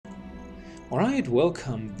Alright,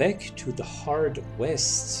 welcome back to the Hard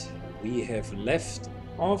West. We have left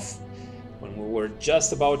off when we were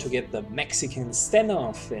just about to get the Mexican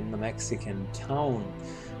standoff in the Mexican town.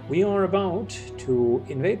 We are about to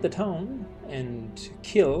invade the town and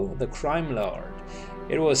kill the crime lord.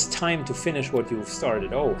 It was time to finish what you've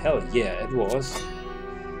started. Oh, hell yeah, it was.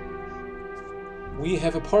 We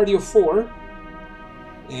have a party of 4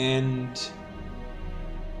 and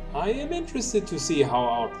I am interested to see how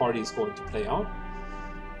our party is going to play out.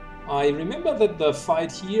 I remember that the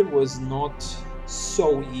fight here was not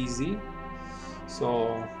so easy,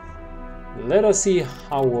 so let us see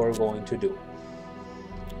how we're going to do.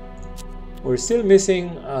 We're still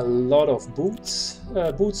missing a lot of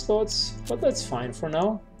boot slots, but that's fine for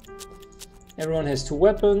now. Everyone has 2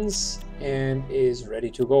 weapons and is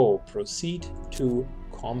ready to go. Proceed to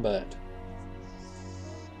combat.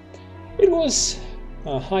 It was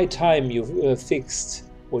high time you fixed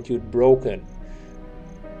what you'd broken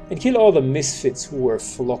and kill all the misfits who were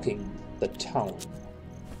flocking the town.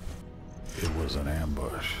 It was an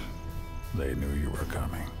ambush. They knew you were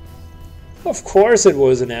coming. Of course it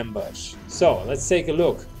was an ambush. So let's take a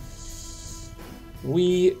look.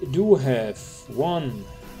 We do have 1,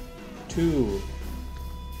 2,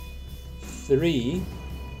 3,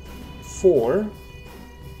 4,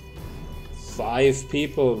 5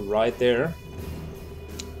 people right there.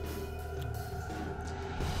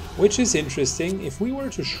 Which is interesting. If we were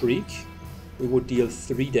to shriek, we would deal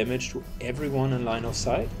 3 damage to everyone in line of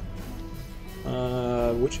sight,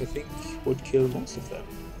 which I think would kill most of them.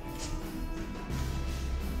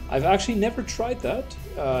 I've actually never tried that,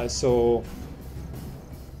 so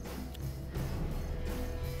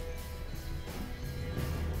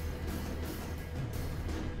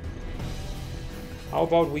how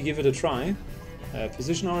about we give it a try?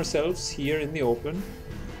 Position ourselves here in the open.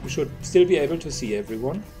 We should still be able to see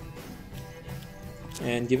everyone.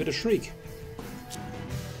 And give it a shriek.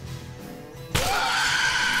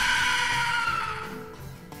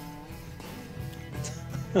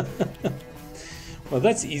 Well,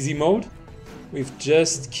 that's easy mode. We've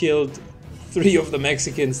just killed 3 of the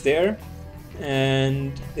Mexicans there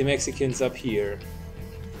and the Mexicans up here.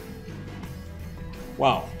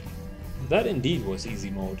 Wow, that indeed was easy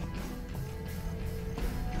mode.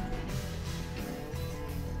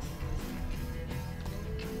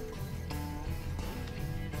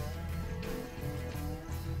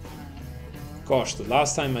 Gosh, the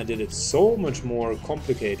last time I did it so much more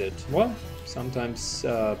complicated. Well, sometimes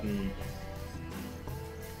the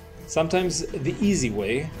easy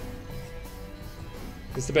way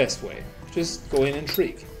is the best way. Just go in and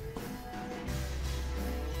shriek.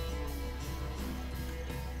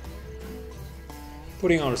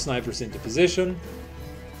 Putting our snipers into position.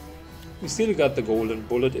 We still got the golden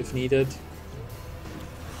bullet if needed.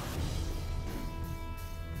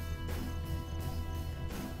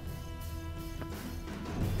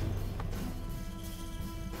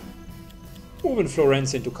 Moving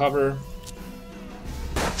Florence into cover.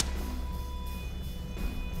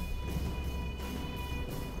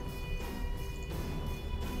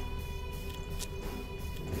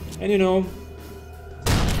 And you know,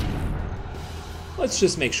 let's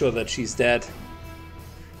just make sure that she's dead.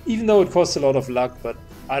 Even though it costs a lot of luck, but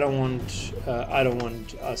I don't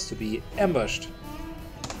want us to be ambushed.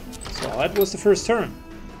 So that was the first turn.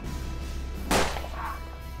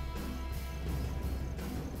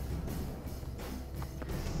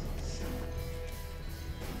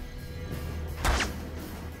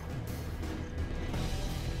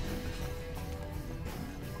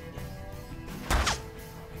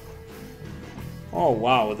 Oh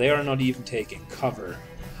wow, they are not even taking cover.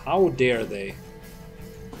 How dare they?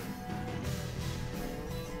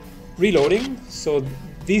 Reloading. So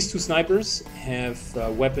these 2 snipers have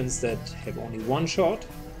weapons that have only 1 shot.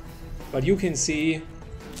 But you can see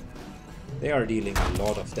they are dealing a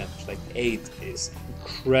lot of damage. Like 8 is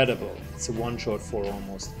incredible. It's a 1 shot for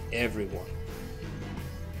almost everyone.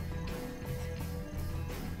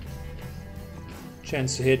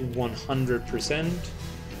 Chance to hit 100%.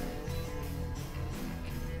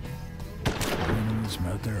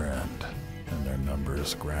 Met their end, and their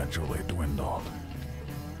numbers gradually dwindled.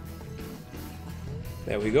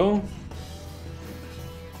 There we go.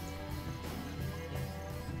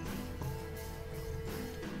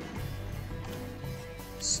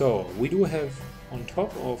 So we do have, on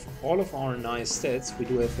top of all of our nice stats, we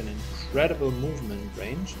do have an incredible movement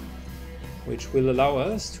range, which will allow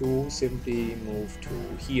us to simply move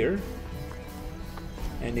to here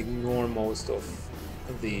and ignore most of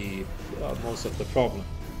the problem.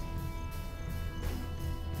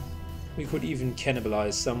 We could even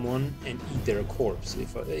cannibalize someone and eat their corpse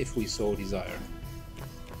if we so desire.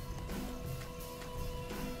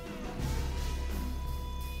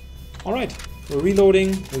 Alright, we're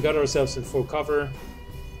reloading, we got ourselves in full cover.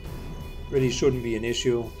 Really shouldn't be an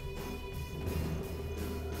issue.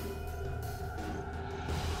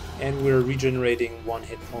 And we're regenerating 1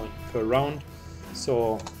 hit point per round.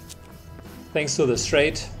 So, thanks to the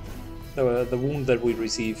straight, the wound that we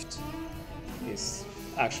received is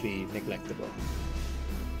actually neglectable.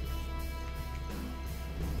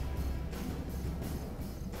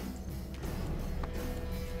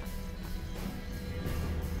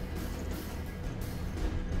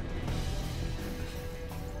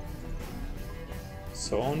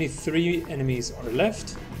 So only 3 enemies are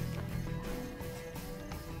left.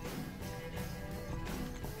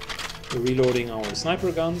 We're reloading our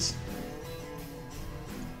sniper guns.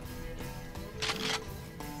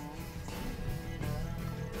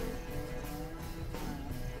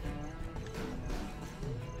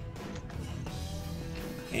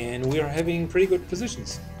 And we are having pretty good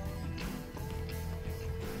positions.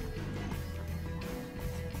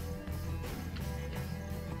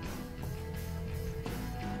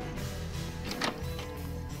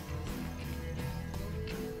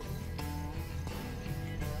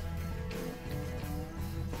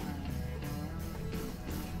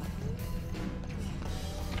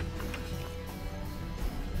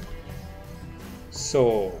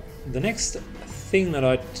 So, the next thing that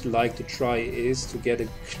I'd like to try is to get a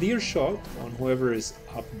clear shot on whoever is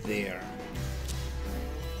up there.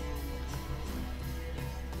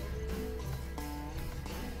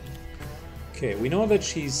 Okay, we know that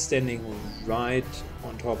she's standing right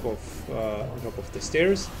on top of the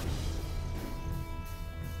stairs.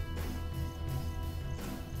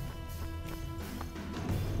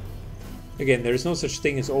 Again, there is no such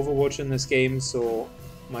thing as Overwatch in this game, so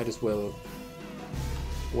might as well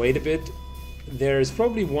wait a bit. There is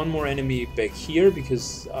probably one more enemy back here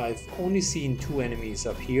because I've only seen 2 enemies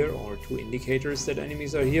up here, or 2 indicators that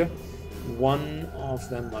enemies are here. One of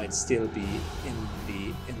them might still be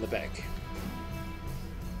in the back.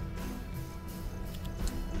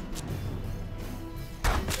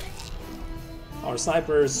 Our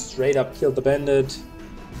snipers straight up killed the bandit.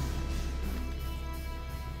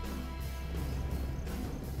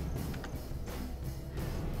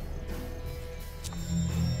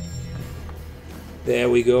 There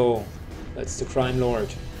we go. That's the crime lord.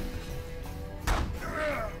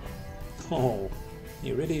 Oh,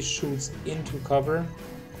 he really shoots into cover.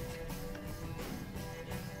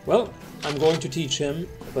 Well, I'm going to teach him,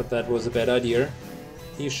 but that was a bad idea.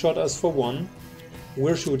 He shot us for 1.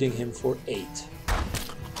 We're shooting him for 8.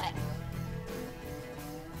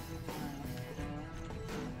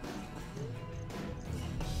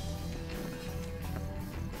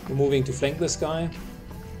 We're moving to flank this guy.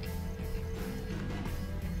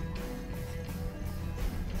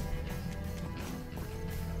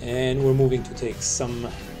 And we're moving to take some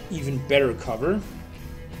even better cover.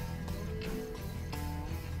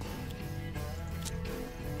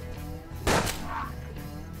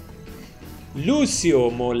 Lucio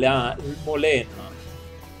Molena.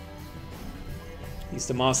 He's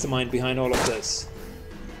the mastermind behind all of this.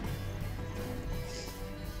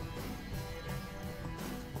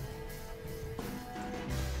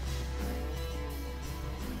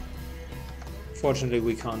 Fortunately,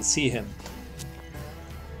 we can't see him.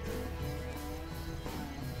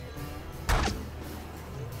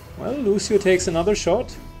 Well, Lucio takes another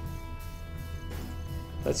shot.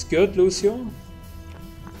 That's good, Lucio.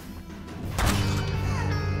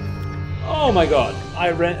 Oh my god,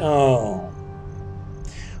 I ran... Oh.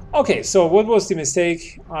 Okay, so what was the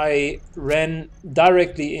mistake? I ran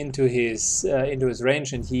directly into his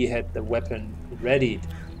range and he had the weapon readied.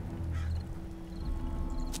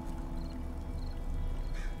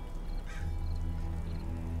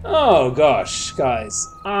 Oh gosh, guys,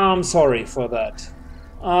 I'm sorry for that.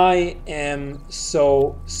 I am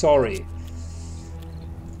so sorry.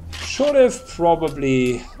 Should have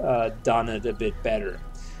probably done it a bit better.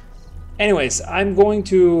 Anyways, I'm going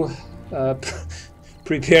to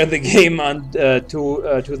prepare the game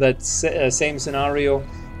to that same scenario,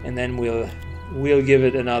 and then we'll give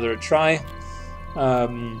it another try.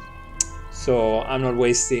 So I'm not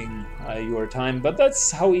wasting your time, but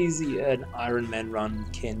that's how easy an Ironman run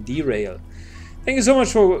can derail. Thank you so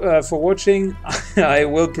much for watching. I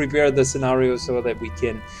will prepare the scenario so that we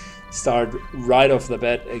can start right off the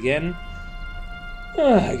bat again.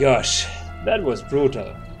 Oh, gosh, that was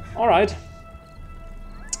brutal. Alright,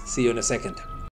 see you in a second.